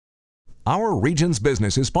Our Region's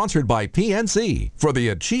Business is sponsored by PNC for the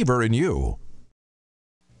achiever in you.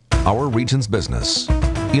 Our Region's Business.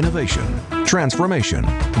 Innovation, transformation,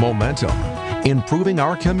 momentum. Improving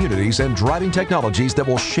our communities and driving technologies that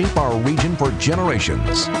will shape our region for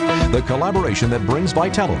generations. The collaboration that brings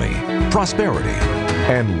vitality, prosperity,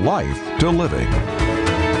 and life to living.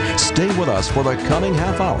 Stay with us for the coming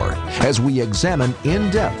half hour as we examine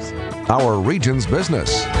in depth our region's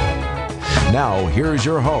business. Now, here's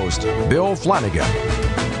your host, Bill Flanagan.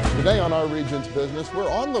 Today on Our Region's Business,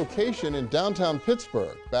 we're on location in downtown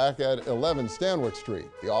Pittsburgh, back at 11 Stanwix Street,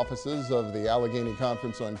 the offices of the Allegheny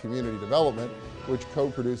Conference on Community Development, which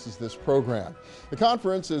co-produces this program. The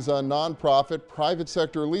conference is a nonprofit private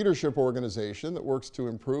sector leadership organization that works to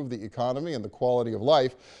improve the economy and the quality of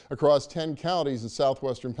life across 10 counties in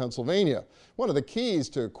southwestern Pennsylvania. One of the keys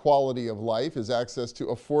to quality of life is access to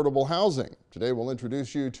affordable housing. Today we'll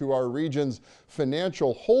introduce you to our region's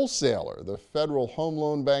financial wholesaler, the Federal Home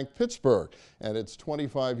Loan Bank Pittsburgh, and its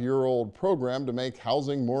 25-year-old program to make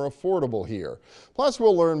housing more affordable here. Plus,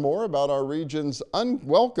 we'll learn more about our region's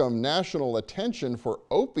unwelcome national attention for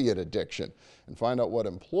opiate addiction and find out what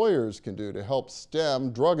employers can do to help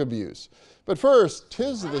stem drug abuse. But first,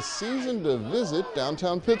 'tis the season to visit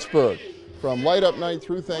downtown Pittsburgh. From light up night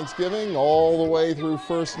through Thanksgiving all the way through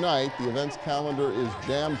first night, the events calendar is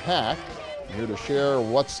jam-packed. Here to share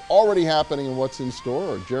what's already happening and what's in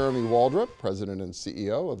store are Jeremy Waldrup, President and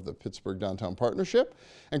CEO of the Pittsburgh Downtown Partnership,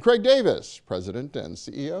 and Craig Davis, President and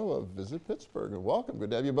CEO of Visit Pittsburgh. And welcome. Good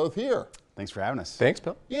to have you both here. Thanks for having us. Thanks,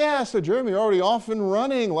 Bill. Yeah, so Jeremy, you're already off and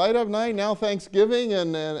running. Light Up Night, now Thanksgiving,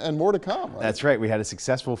 and more to come, right? That's right. We had a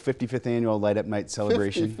successful 55th annual Light Up Night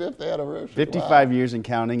celebration. 55th anniversary. 55 wow. years and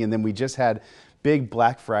counting, and then we just had big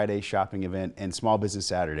Black Friday shopping event and Small Business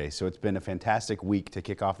Saturday. So it's been a fantastic week to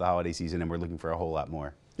kick off the holiday season, and we're looking for a whole lot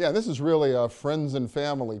more. Yeah, this is really a friends and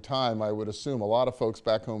family time, I would assume. A lot of folks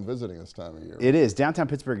back home visiting this time of year. It is. Downtown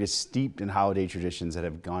Pittsburgh is steeped in holiday traditions that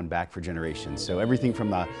have gone back for generations. So everything from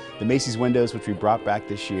the Macy's windows, which we brought back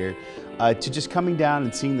this year, to just coming down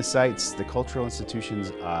and seeing the sights. The cultural institutions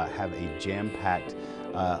have a jam-packed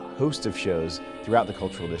host of shows throughout the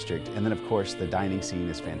cultural district, and then of course the dining scene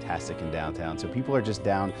is fantastic in downtown, so people are just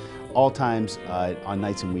down all times on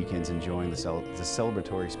nights and weekends enjoying the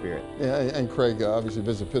celebratory spirit. Yeah, and Craig, obviously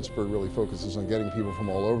Visit Pittsburgh really focuses on getting people from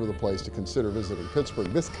all over the place to consider visiting Pittsburgh.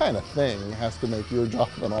 This kind of thing has to make your job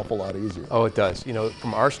an awful lot easier. Oh, it does. You know,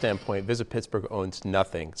 from our standpoint, Visit Pittsburgh owns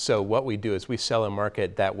nothing. So what we do is we sell and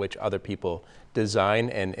market that which other people design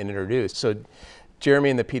and introduce. So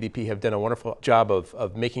Jeremy and the PDP have done a wonderful job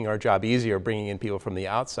of making our job easier, bringing in people from the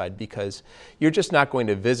outside, because you're just not going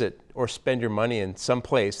to visit or spend your money in some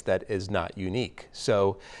place that is not unique.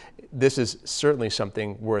 So this is certainly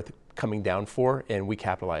something worth coming down for, and we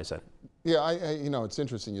capitalize on it. Yeah, you know, it's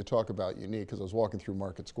interesting you talk about unique, because I was walking through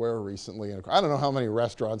Market Square recently, and I don't know how many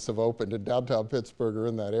restaurants have opened in downtown Pittsburgh or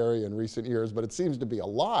in that area in recent years, but it seems to be a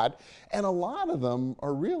lot, and a lot of them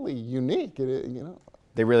are really unique, you know.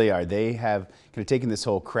 They really are. They have kind of taken this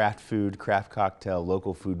whole craft food, craft cocktail,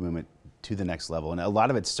 local food movement to the next level. And a lot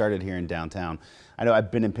of it started here in downtown. I know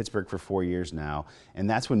I've been in Pittsburgh for 4 years now, and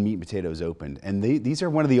that's when Meat and Potatoes opened. And these are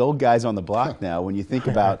one of the old guys on the block now when you think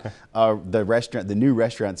about the new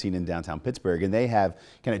restaurant scene in downtown Pittsburgh. And they have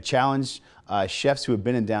kind of challenged chefs who have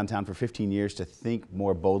been in downtown for 15 years to think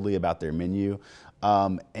more boldly about their menu.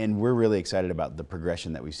 And we're really excited about the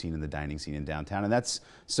progression that we've seen in the dining scene in downtown, and that's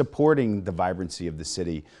supporting the vibrancy of the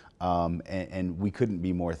city. And we couldn't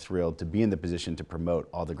be more thrilled to be in the position to promote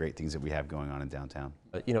all the great things that we have going on in downtown.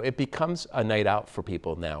 You know, it becomes a night out for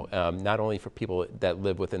people now, not only for people that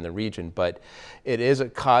live within the region, but it is a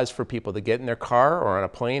cause for people to get in their car or on a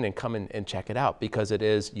plane and come and check it out, because it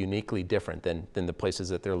is uniquely different than the places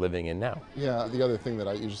that they're living in now. Yeah, the other thing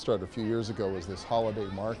that you just started a few years ago was this holiday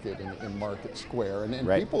market in Market Square, and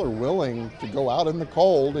right. People are willing to go out in the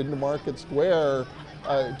cold into Market Square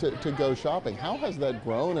to go shopping. How has that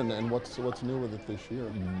grown, and what's new with it this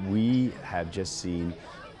year? We have just seen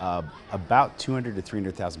about 200 to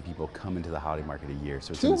 300,000 people come into the holiday market a year.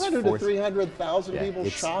 So it's 200 to 300,000 people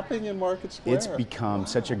shopping in Market Square? It's become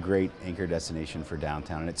such a great anchor destination for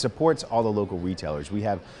downtown, and it supports all the local retailers. We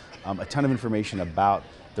have a ton of information about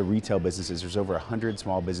the retail businesses. There's over 100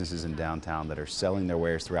 small businesses in downtown that are selling their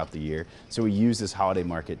wares throughout the year. So we use this holiday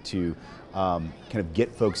market to kind of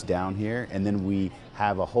get folks down here, and then we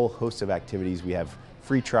have a whole host of activities. We have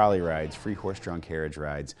free trolley rides, free horse-drawn carriage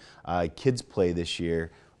rides. Kids Play this year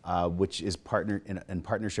which is in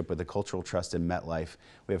partnership with the Cultural Trust in MetLife.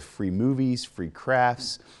 We have free movies, free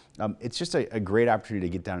crafts. It's just a great opportunity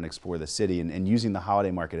to get down and explore the city, and using the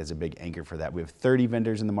holiday market as a big anchor for that. We have 30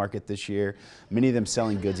 vendors in the market this year, many of them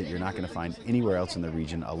selling goods that you're not going to find anywhere else in the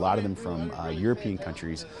region, a lot of them from European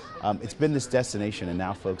countries. It's been this destination, and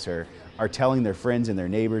now folks are telling their friends and their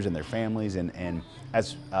neighbors and their families, and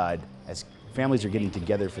as families are getting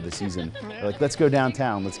together for the season, they're like, let's go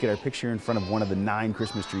downtown, let's get our picture in front of one of the 9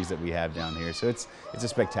 Christmas trees that we have down here. So it's a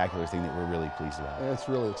spectacular thing that we're really pleased about. It's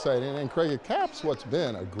really exciting. And Craig, it caps what's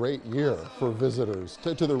been a great year for visitors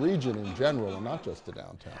to the region in general, and not just to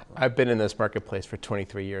downtown. Right? I've been in this marketplace for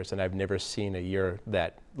 23 years, and I've never seen a year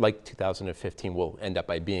that, like 2015, will end up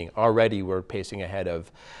by being. Already we're pacing ahead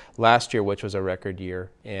of last year, which was a record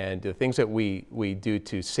year. And the things that we do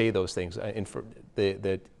to say those things,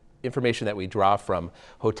 the information that we draw from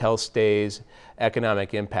hotel stays,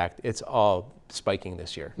 economic impact, it's all spiking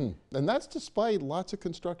this year. And that's despite lots of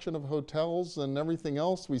construction of hotels and everything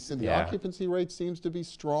else. We see the occupancy rate seems to be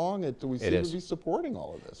strong. We seem to be supporting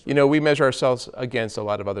all of this. Right? You know, we measure ourselves against a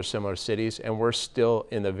lot of other similar cities, and we're still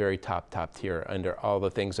in the very top tier under all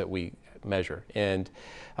the things that we measure. And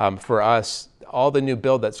for us, all the new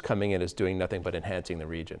build that's coming in is doing nothing but enhancing the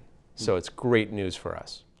region. So it's great news for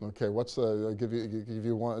us. Okay, what's I'll give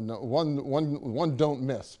you one don't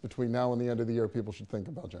miss between now and the end of the year people should think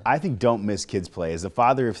about, Jeremy? I think don't miss Kids Play. As the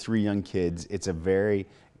father of 3 young kids, it's a very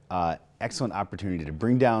excellent opportunity to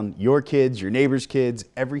bring down your kids, your neighbors' kids.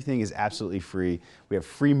 Everything is absolutely free. We have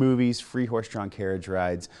free movies, free horse-drawn carriage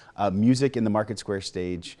rides, music in the Market Square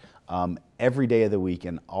stage. Every day of the week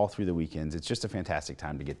and all through the weekends. It's just a fantastic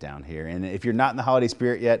time to get down here. And if you're not in the holiday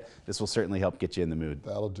spirit yet, this will certainly help get you in the mood.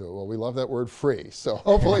 That'll do it. Well, we love that word free, so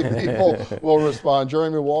hopefully people will respond.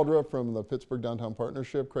 Jeremy Waldrup from the Pittsburgh Downtown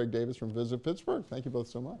Partnership, Craig Davis from Visit Pittsburgh. Thank you both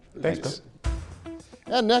so much. Thanks.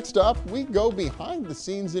 And next up, we go behind the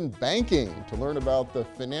scenes in banking to learn about the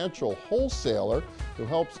financial wholesaler who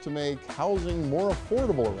helps to make housing more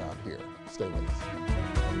affordable around here. Stay with us.